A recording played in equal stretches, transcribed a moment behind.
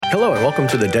Hello and welcome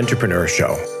to the Dentrepreneur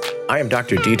Show. I am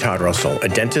Dr. D. Todd Russell, a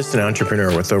dentist and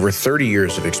entrepreneur with over 30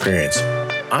 years of experience.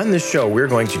 On this show, we're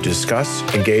going to discuss,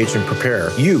 engage, and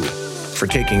prepare you for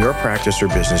taking your practice or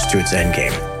business to its end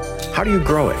game. How do you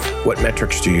grow it? What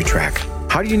metrics do you track?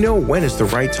 How do you know when is the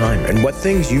right time and what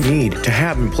things you need to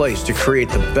have in place to create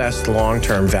the best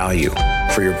long-term value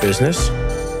for your business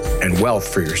and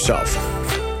wealth for yourself?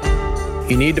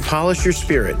 You need to polish your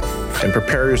spirit and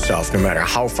prepare yourself no matter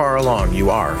how far along you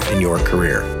are in your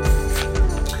career.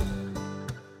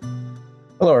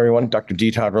 Hello, everyone. Dr. D.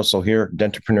 Todd Russell here,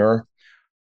 Dentrepreneur.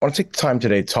 I want to take the time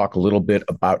today to talk a little bit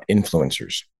about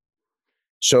influencers.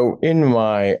 So in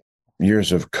my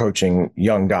years of coaching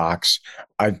young docs,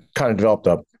 I kind of developed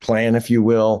a plan, if you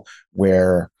will,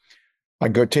 where I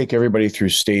go take everybody through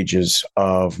stages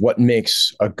of what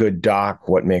makes a good doc,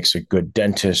 what makes a good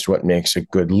dentist, what makes a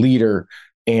good leader.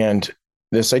 And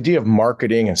this idea of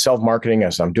marketing and self-marketing,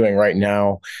 as I'm doing right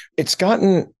now, it's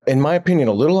gotten, in my opinion,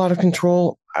 a little out of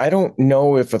control. I don't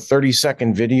know if a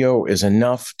 30-second video is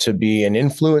enough to be an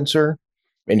influencer.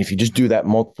 And if you just do that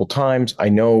multiple times, I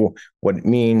know what it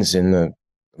means in the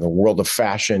world of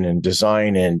fashion and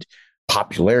design and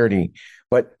popularity.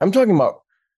 But I'm talking about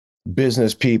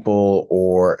business people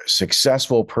or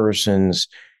successful persons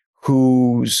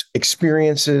whose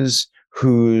experiences,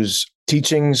 whose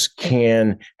teachings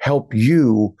can help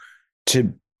you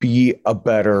to be a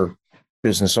better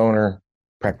business owner,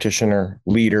 practitioner,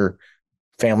 leader,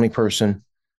 family person.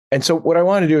 And so what I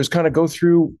want to do is kind of go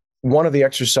through one of the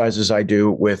exercises I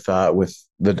do with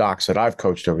the docs that I've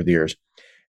coached over the years.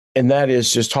 And that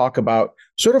is just talk about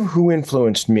sort of who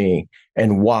influenced me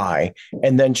and why,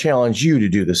 and then challenge you to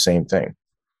do the same thing.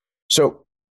 So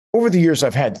over the years,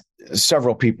 I've had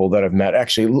several people that I've met,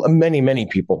 actually many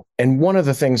people. And one of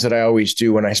the things that I always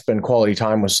do when I spend quality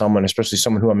time with someone, especially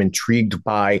someone who I'm intrigued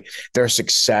by their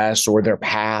success or their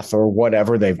path or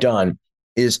whatever they've done,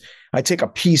 is I take a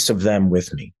piece of them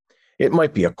with me. It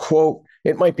might be a quote,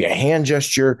 it might be a hand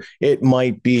gesture, it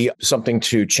might be something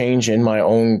to change in my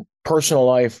own personal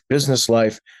life, business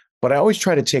life, but I always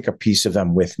try to take a piece of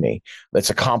them with me. That's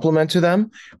a compliment to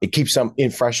them. It keeps them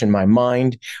fresh in my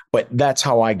mind, but that's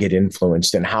how I get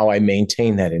influenced and how I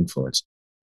maintain that influence.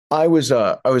 I was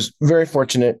very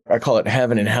fortunate. I call it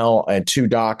heaven and hell. I had two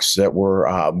docs that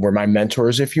were my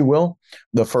mentors, if you will.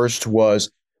 The first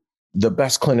was the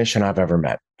best clinician I've ever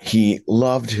met. He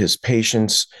loved his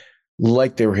patients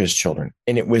like they were his children.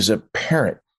 And it was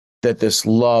apparent that this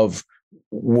love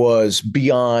was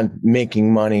beyond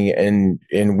making money and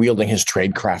wielding his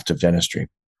trade craft of dentistry.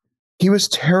 He was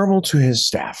terrible to his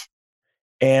staff.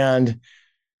 And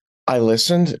I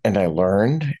listened and I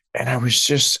learned, and I was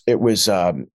just,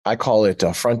 I call it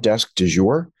a front desk du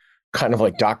jour, kind of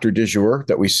like Dr. Du jour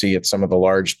that we see at some of the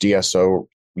large DSO,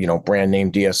 brand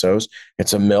name DSOs.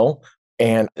 It's a mill.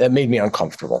 And that made me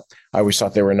uncomfortable. I always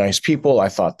thought they were nice people. I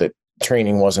thought that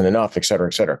training wasn't enough, et cetera,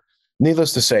 et cetera.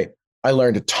 Needless to say, I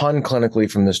learned a ton clinically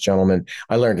from this gentleman.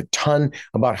 I learned a ton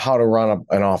about how to run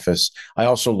an office. I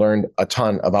also learned a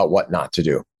ton about what not to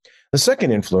do. The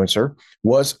second influencer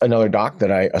was another doc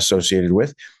that I associated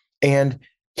with, and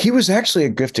he was actually a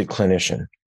gifted clinician.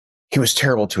 He was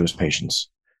terrible to his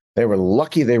patients. They were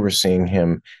lucky they were seeing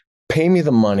him. Pay me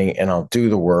the money and I'll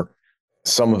do the work.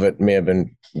 Some of it may have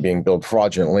been being billed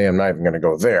fraudulently. I'm not even going to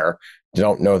go there. You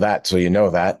don't know that till you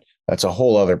know that. That's a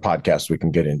whole other podcast we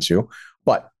can get into.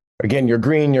 But again, you're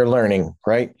green, you're learning,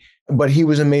 right? But he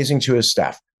was amazing to his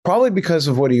staff, probably because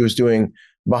of what he was doing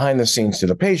behind the scenes to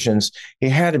the patients. He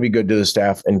had to be good to the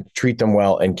staff and treat them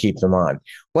well and keep them on.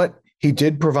 But he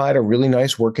did provide a really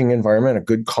nice working environment, a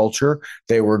good culture.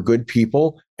 They were good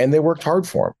people and they worked hard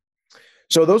for him.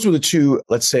 So those were the two,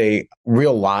 let's say,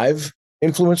 real live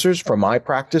influencers from my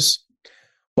practice.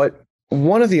 But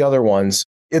one of the other ones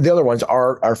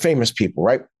are famous people,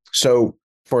 right? So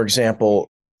for example,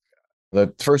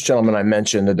 the first gentleman I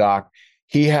mentioned, the doc,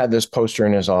 he had this poster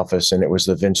in his office, and it was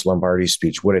the Vince Lombardi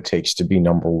speech, What It Takes to Be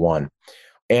Number One.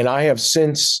 And I have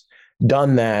since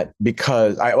done that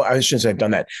because I shouldn't say I've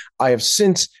done that. I have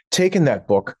since taken that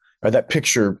book or that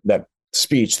picture, that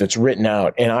speech that's written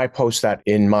out, and I post that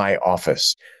in my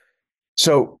office.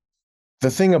 So the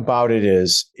thing about it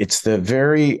is, it's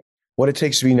what it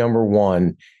takes to be number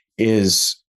one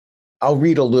is, I'll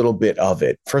read a little bit of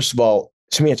it. First of all,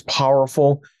 to me, it's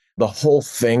powerful. The whole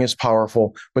thing is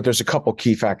powerful, but there's a couple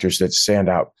key factors that stand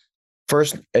out.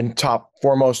 First and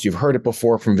foremost, you've heard it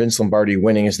before from Vince Lombardi,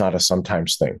 winning is not a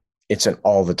sometimes thing. It's an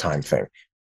all the time thing.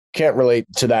 Can't relate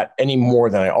to that any more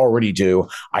than I already do.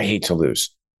 I hate to lose.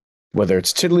 Whether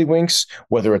it's tiddlywinks,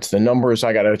 whether it's the numbers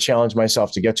I got to challenge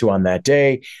myself to get to on that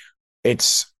day,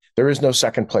 there's There is no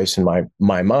second place in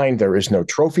my mind. There is no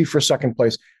trophy for second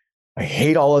place. I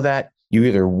hate all of that. You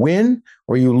either win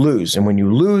or you lose. And when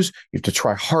you lose, you have to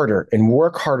try harder and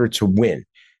work harder to win.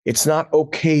 It's not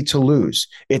okay to lose.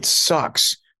 It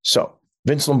sucks. So,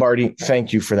 Vince Lombardi,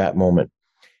 thank you for that moment.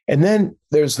 And then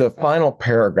there's the final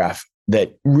paragraph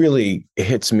that really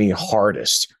hits me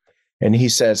hardest. And he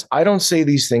says, I don't say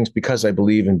these things because I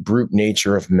believe in brute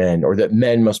nature of men or that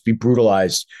men must be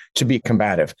brutalized to be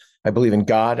combative. I believe in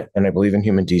God and I believe in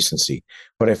human decency.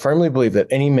 But I firmly believe that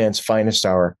any man's finest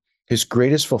hour, his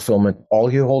greatest fulfillment, all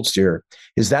he holds dear,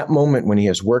 is that moment when he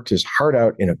has worked his heart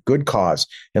out in a good cause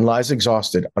and lies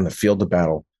exhausted on the field of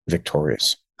battle,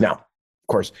 victorious. Now, of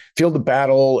course, field of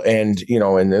battle and,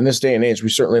 and in this day and age, we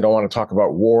certainly don't want to talk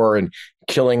about war and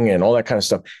killing and all that kind of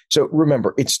stuff. So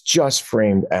remember, it's just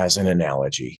framed as an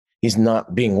analogy. He's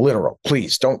not being literal.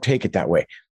 Please don't take it that way.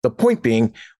 The point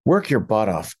being, work your butt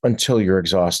off until you're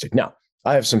exhausted. Now,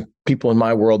 I have some people in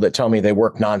my world that tell me they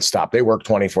work nonstop. They work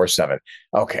 24/7.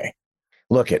 Okay.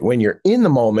 Look, when you're in the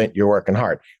moment, you're working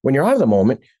hard. When you're out of the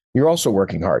moment, you're also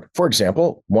working hard. For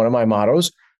example, one of my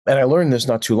mottos, and I learned this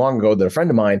not too long ago that a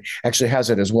friend of mine actually has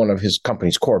it as one of his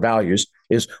company's core values,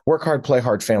 is work hard, play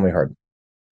hard, family hard.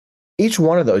 Each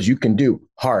one of those you can do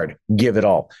hard, give it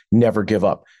all, never give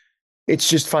up. It's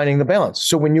just finding the balance.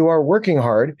 So when you are working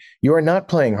hard, you are not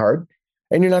playing hard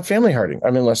and you're not family harding. I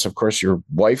mean, unless, of course, your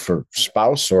wife or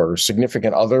spouse or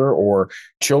significant other or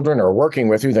children are working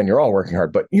with you, then you're all working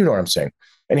hard. But you know what I'm saying.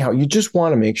 Anyhow, you just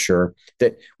want to make sure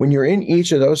that when you're in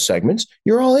each of those segments,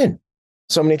 you're all in.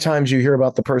 So many times you hear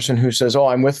about the person who says, oh,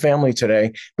 I'm with family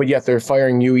today, but yet they're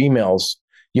firing you emails,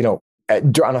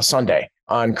 on a Sunday,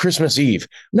 on Christmas Eve.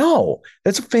 No,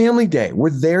 that's a family day. We're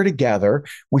there together.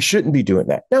 We shouldn't be doing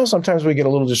that. Now, sometimes we get a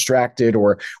little distracted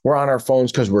or we're on our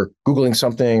phones because we're Googling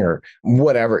something or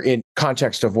whatever in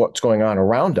context of what's going on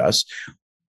around us,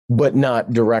 but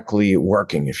not directly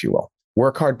working, if you will.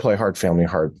 Work hard, play hard, family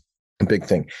hard. A big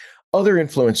thing. Other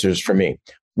influencers for me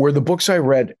were the books I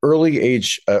read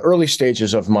early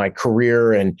stages of my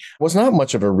career and was not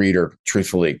much of a reader,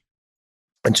 truthfully,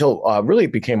 until really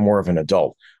became more of an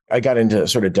adult. I got into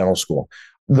sort of dental school.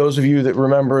 Those of you that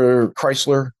remember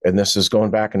Chrysler, and this is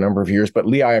going back a number of years, but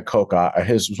Lee Iacocca,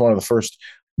 his was one of the first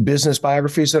business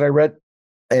biographies that I read.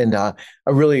 And I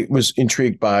really was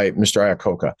intrigued by Mr.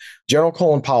 Iacocca. General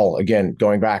Colin Powell, again,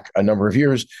 going back a number of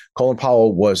years, Colin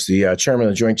Powell was the chairman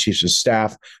of the Joint Chiefs of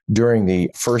Staff during the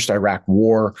first Iraq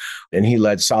War, and he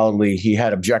led solidly. He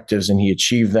had objectives and he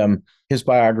achieved them. His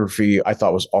biography, I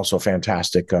thought, was also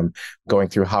fantastic, going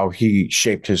through how he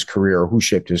shaped his career, or who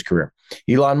shaped his career.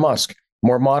 Elon Musk,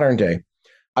 more modern day.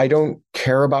 I don't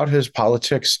care about his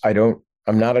politics. I'm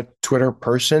not a Twitter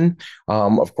person.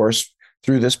 Of course,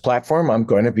 through this platform, I'm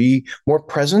going to be more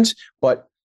present, but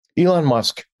Elon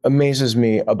Musk amazes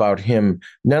me about him.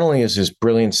 Not only is his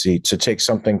brilliancy to take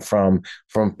something from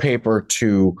paper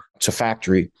to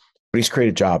factory, but he's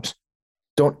created jobs.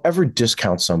 Don't ever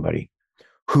discount somebody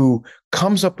who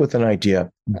comes up with an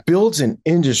idea, builds an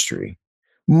industry,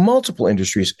 multiple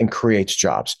industries, and creates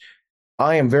jobs.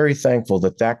 I am very thankful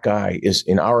that guy is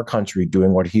in our country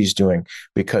doing what he's doing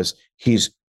because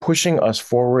he's pushing us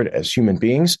forward as human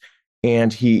beings.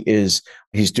 And he's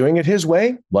doing it his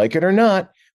way, like it or not,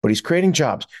 but he's creating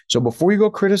jobs. So before you go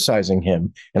criticizing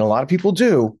him, and a lot of people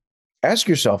do, ask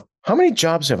yourself, how many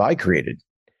jobs have I created?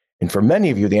 And for many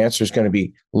of you, the answer is going to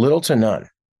be little to none.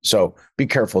 So be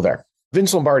careful there.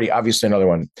 Vince Lombardi, obviously another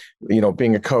one,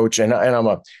 being a coach, and I'm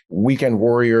a weekend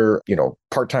warrior,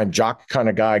 part-time jock kind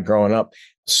of guy growing up.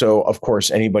 So, of course,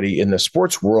 anybody in the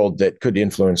sports world that could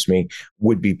influence me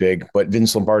would be big. But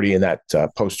Vince Lombardi in that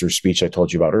poster speech I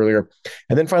told you about earlier.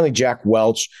 And then finally, Jack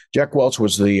Welch. Jack Welch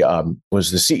was the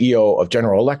CEO of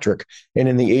General Electric. And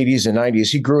in the 80s and 90s,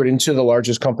 he grew it into the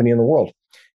largest company in the world.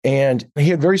 And he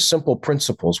had very simple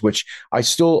principles, which I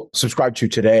still subscribe to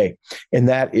today. And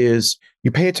that is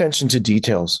you pay attention to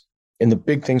details and the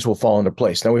big things will fall into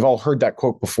place. Now, we've all heard that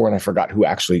quote before, and I forgot who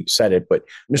actually said it, but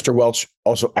Mr. Welch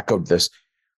also echoed this.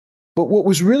 But what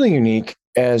was really unique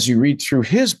as you read through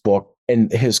his book and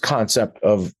his concept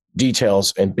of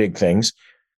details and big things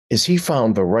is he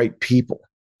found the right people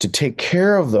to take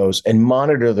care of those and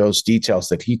monitor those details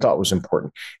that he thought was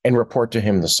important and report to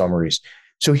him the summaries.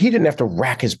 So he didn't have to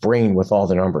rack his brain with all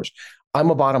the numbers. I'm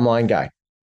a bottom line guy.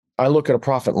 I look at a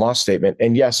profit and loss statement,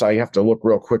 and yes, I have to look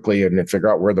real quickly and figure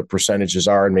out where the percentages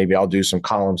are, and maybe I'll do some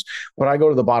columns, but I go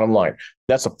to the bottom line.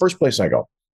 That's the first place I go.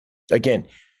 Again,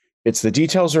 it's the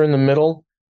details are in the middle.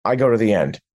 I go to the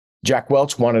end. Jack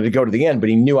Welch wanted to go to the end, but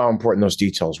he knew how important those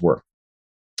details were.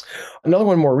 Another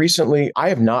one more recently, I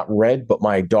have not read, but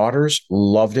my daughters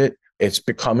loved it. It's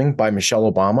Becoming by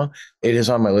Michelle Obama. It is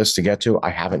on my list to get to. I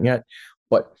haven't yet.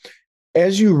 But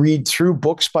as you read through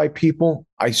books by people,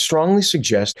 I strongly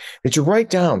suggest that you write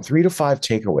down 3 to 5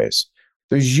 takeaways.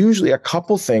 There's usually a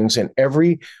couple things in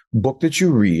every book that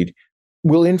you read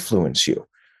will influence you.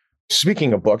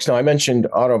 Speaking of books, now I mentioned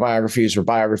autobiographies or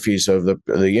biographies of the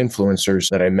influencers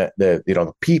that I met,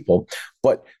 the people,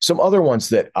 but some other ones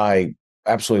that I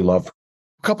absolutely love.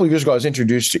 A couple of years ago, I was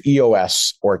introduced to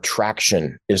EOS, or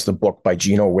Traction is the book by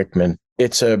Gino Wickman.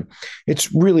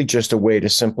 It's really just a way to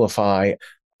simplify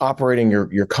operating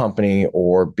your company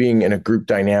or being in a group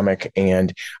dynamic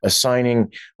and assigning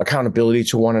accountability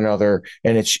to one another,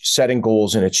 and it's setting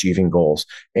goals and achieving goals.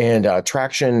 And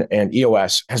Traction and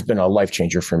EOS has been a life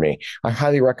changer for me. I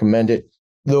highly recommend it.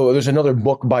 Though there's another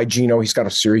book by Gino. He's got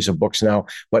a series of books now,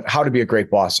 but How to Be a Great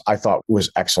Boss, I thought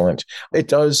was excellent.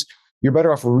 You're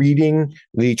better off reading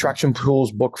the Traction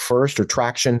Tools book first, or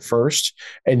Traction first,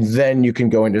 and then you can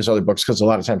go into his other books, because a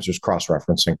lot of times there's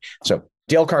cross-referencing. So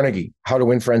Dale Carnegie, How to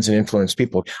Win Friends and Influence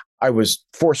People. I was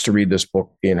forced to read this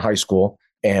book in high school,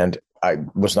 and I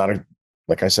was not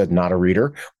a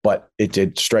reader, but it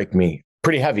did strike me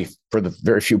pretty heavy for the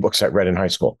very few books I read in high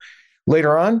school.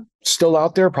 Later on, still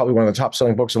out there, probably one of the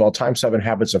top-selling books of all time, 7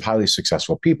 Habits of Highly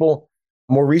Successful People.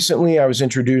 More recently, I was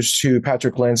introduced to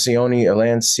Patrick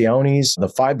Lencioni's The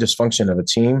 5 Dysfunction of a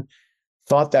Team.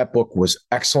 Thought that book was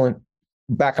excellent.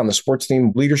 Back on the sports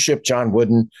theme, Leadership, John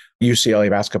Wooden, UCLA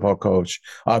basketball coach.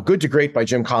 Good to Great by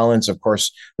Jim Collins. Of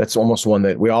course, that's almost one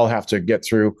that we all have to get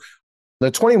through. The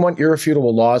 21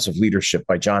 Irrefutable Laws of Leadership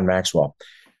by John Maxwell.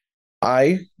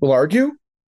 I will argue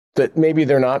that maybe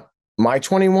they're not my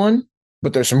 21,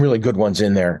 but there's some really good ones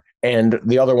in there. And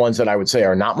the other ones that I would say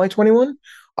are not my 21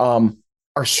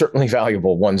 are certainly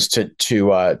valuable ones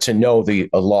to know the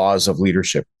laws of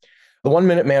leadership. The 1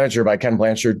 Minute Manager by Ken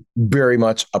Blanchard, very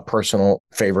much a personal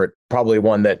favorite, probably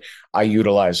one that I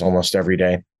utilize almost every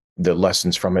day, the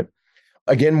lessons from it.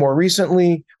 Again, more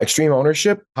recently, Extreme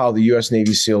Ownership, How the U.S.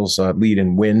 Navy SEALs Lead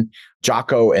and Win.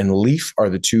 Jocko and Leif are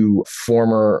the 2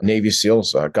 former Navy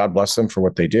SEALs. God bless them for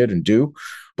what they did and do,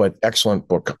 but excellent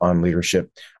book on leadership.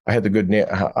 I had the good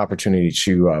opportunity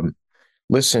to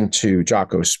listen to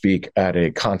Jocko speak at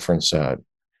a conference a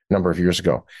number of years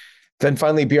ago. Then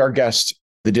finally, Be Our Guest,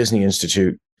 the Disney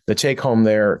Institute. The take home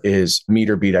there is meet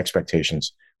or beat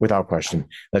expectations, without question.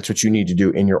 That's what you need to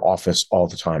do in your office all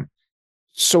the time.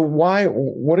 So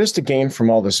what is the gain from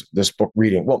all this book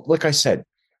reading? Well, like I said,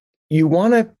 you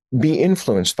want to be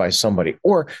influenced by somebody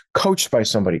or coached by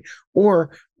somebody,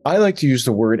 or I like to use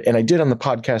the word, and I did on the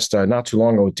podcast not too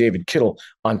long ago with David Kittle,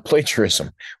 on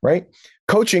plagiarism, right?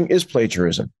 Coaching is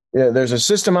plagiarism. There's a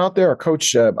system out there, a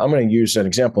coach, I'm going to use an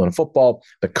example in football,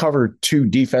 the cover 2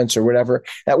 defense or whatever.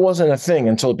 That wasn't a thing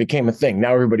until it became a thing.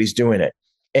 Now everybody's doing it.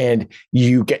 And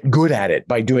you get good at it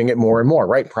by doing it more and more,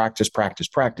 right? Practice, practice,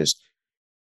 practice.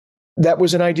 That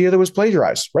was an idea that was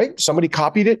plagiarized, right? Somebody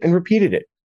copied it and repeated it.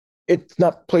 It's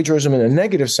not plagiarism in a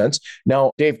negative sense.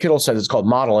 Now, Dave Kittle said it's called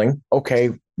modeling. Okay,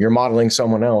 you're modeling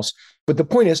someone else. But the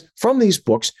point is, from these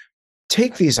books,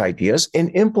 take these ideas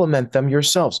and implement them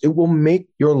yourselves. It will make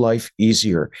your life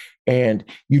easier, and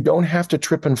you don't have to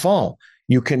trip and fall.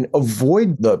 You can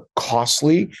avoid the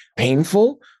costly,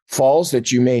 painful falls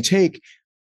that you may take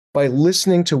by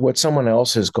listening to what someone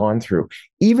else has gone through,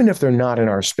 even if they're not in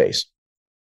our space.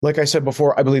 Like I said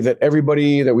before, I believe that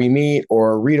everybody that we meet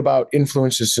or read about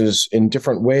influences us in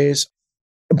different ways.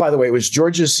 By the way, it was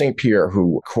Georges St. Pierre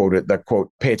who quoted that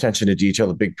quote, "Pay attention to detail,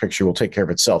 the big picture will take care of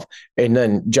itself." And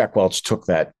then Jack Welch took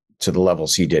that to the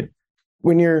levels he did.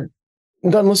 When you're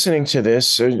done listening to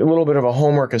this, a little bit of a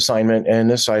homework assignment,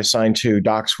 and this I assign to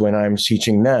docs when I'm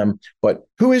teaching them, but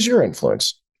who is your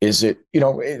influence? Is it,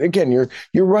 again,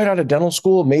 you're right out of dental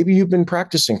school. Maybe you've been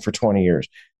practicing for 20 years.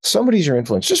 Somebody's your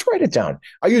influence. Just write it down.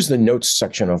 I use the notes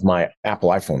section of my Apple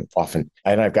iPhone often,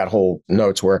 and I've got whole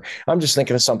notes where I'm just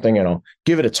thinking of something and I'll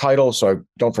give it a title so I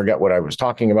don't forget what I was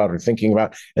talking about or thinking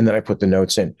about, and then I put the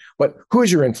notes in. But who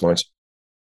is your influence?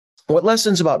 What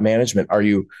lessons about management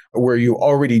were you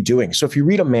already doing? So if you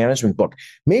read a management book,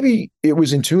 maybe it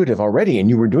was intuitive already and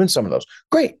you were doing some of those.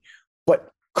 Great. But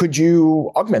could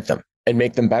you augment them and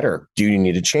make them better? Do you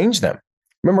need to change them?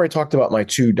 Remember, I talked about my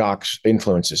 2 docs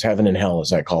influences, heaven and hell,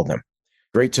 as I called them.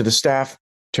 Great to the staff,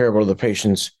 terrible to the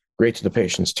patients, great to the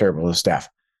patients, terrible to the staff.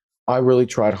 I really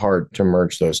tried hard to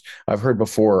merge those. I've heard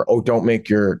before, don't make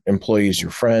your employees your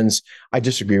friends. I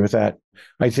disagree with that.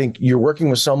 I think you're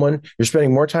working with someone, you're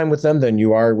spending more time with them than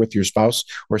you are with your spouse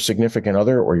or significant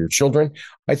other or your children.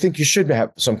 I think you should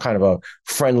have some kind of a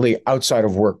friendly outside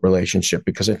of work relationship,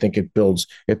 because I think it builds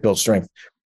strength.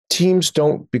 teams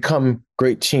don't become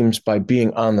great teams by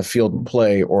being on the field of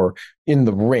play or in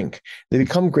the rink. They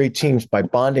become great teams by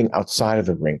bonding outside of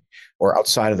the rink or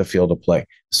outside of the field of play.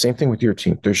 Same thing with your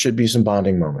team. There should be some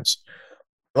bonding moments.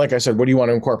 Like I said, what do you want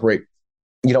to incorporate?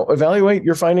 Evaluate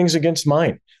your findings against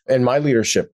mine and my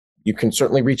leadership. You can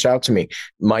certainly reach out to me.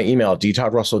 My email,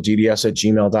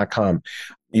 dtoddrussell@gmail.com.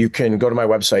 You can go to my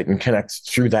website and connect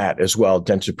through that as well,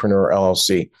 Dentapreneur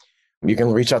LLC. You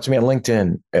can reach out to me on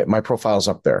LinkedIn. My profile's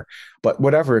up there. But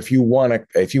whatever, if you want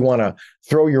to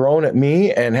throw your own at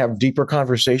me and have deeper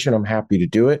conversation, I'm happy to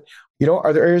do it.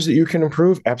 Are there areas that you can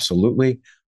improve? Absolutely.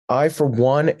 I, for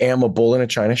one, am a bull in a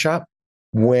china shop.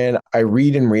 When I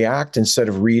read and react instead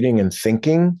of reading and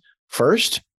thinking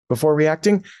first before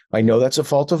reacting, I know that's a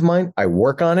fault of mine. I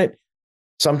work on it.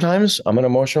 Sometimes I'm an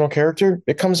emotional character.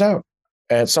 It comes out.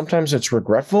 And sometimes it's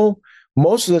regretful.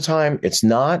 Most of the time, it's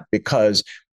not, because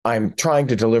I'm trying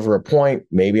to deliver a point.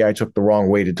 Maybe I took the wrong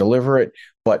way to deliver it,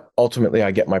 but ultimately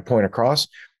I get my point across.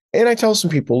 And I tell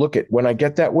some people, look, when I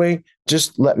get that way,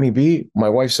 just let me be. My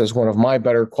wife says one of my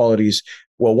better qualities,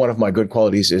 one of my good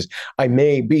qualities is I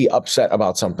may be upset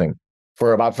about something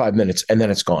for about 5 minutes and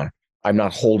then it's gone. I'm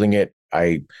not holding it.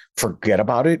 I forget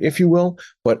about it, if you will,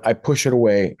 but I push it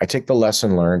away. I take the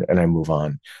lesson learned and I move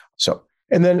on.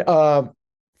 And then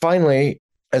finally,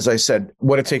 as I said,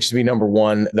 what it takes to be number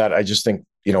one, that I just think,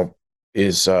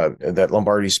 is that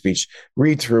Lombardi speech.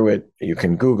 Read through it. You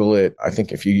can Google it. I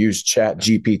think if you use Chat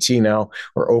GPT now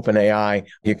or OpenAI,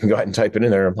 you can go ahead and type it in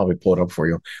there and probably pull it up for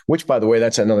you, which, by the way,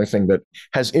 that's another thing that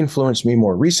has influenced me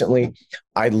more recently.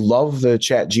 I love the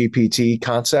Chat GPT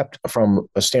concept from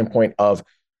a standpoint of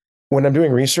when I'm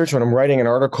doing research, when I'm writing an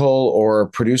article or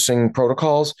producing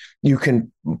protocols, you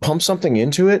can pump something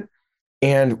into it.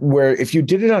 And where if you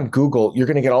did it on Google, you're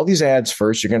going to get all these ads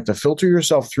first. You're going to have to filter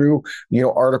yourself through,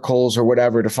 articles or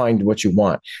whatever to find what you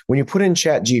want. When you put in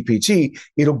Chat GPT,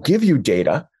 it'll give you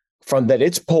data from that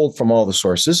it's pulled from all the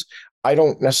sources. I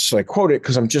don't necessarily quote it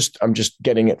because I'm just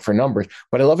getting it for numbers,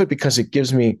 but I love it because it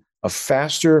gives me a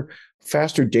faster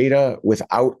data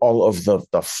without all of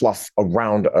the fluff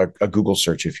around a Google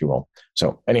search, if you will.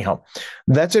 So anyhow,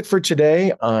 that's it for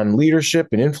today on leadership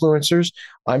and influencers.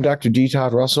 I'm Dr. D.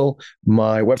 Todd Russell.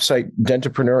 My website,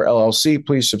 Dentapreneur LLC.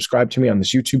 Please subscribe to me on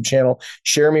this YouTube channel.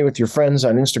 Share me with your friends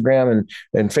on Instagram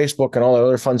and Facebook and all that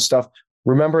other fun stuff.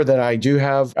 Remember that I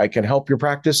can help your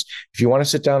practice. If you want to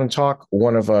sit down and talk,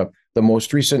 one of the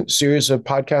most recent series of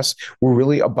podcasts were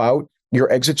really about your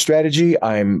exit strategy.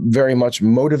 I'm very much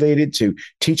motivated to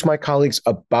teach my colleagues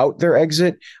about their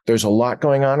exit. There's a lot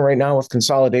going on right now with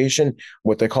consolidation,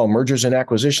 what they call mergers and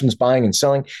acquisitions, buying and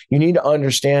selling. You need to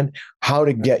understand how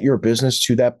to get your business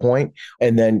to that point,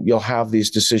 and then you'll have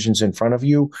these decisions in front of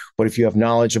you. But if you have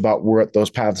knowledge about where those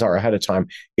paths are ahead of time,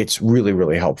 it's really,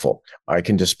 really helpful. I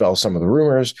can dispel some of the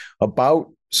rumors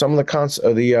about some of the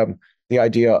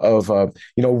idea of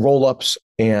roll-ups,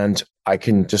 and I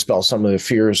can dispel some of the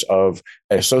fears of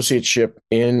an associateship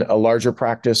in a larger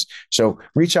practice. So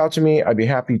reach out to me. I'd be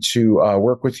happy to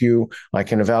work with you. I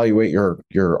can evaluate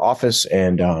your office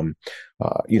and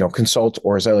consult,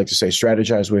 or as I like to say,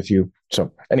 strategize with you.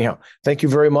 So anyhow, thank you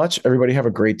very much. Everybody have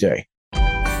a great day.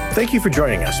 Thank you for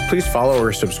joining us. Please follow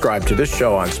or subscribe to this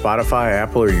show on Spotify,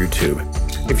 Apple, or YouTube.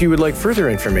 If you would like further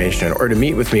information or to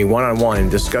meet with me one-on-one and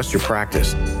discuss your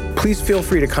practice, please feel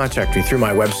free to contact me through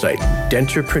my website,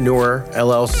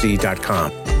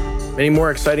 dentrapreneurllc.com. Many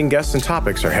more exciting guests and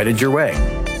topics are headed your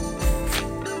way.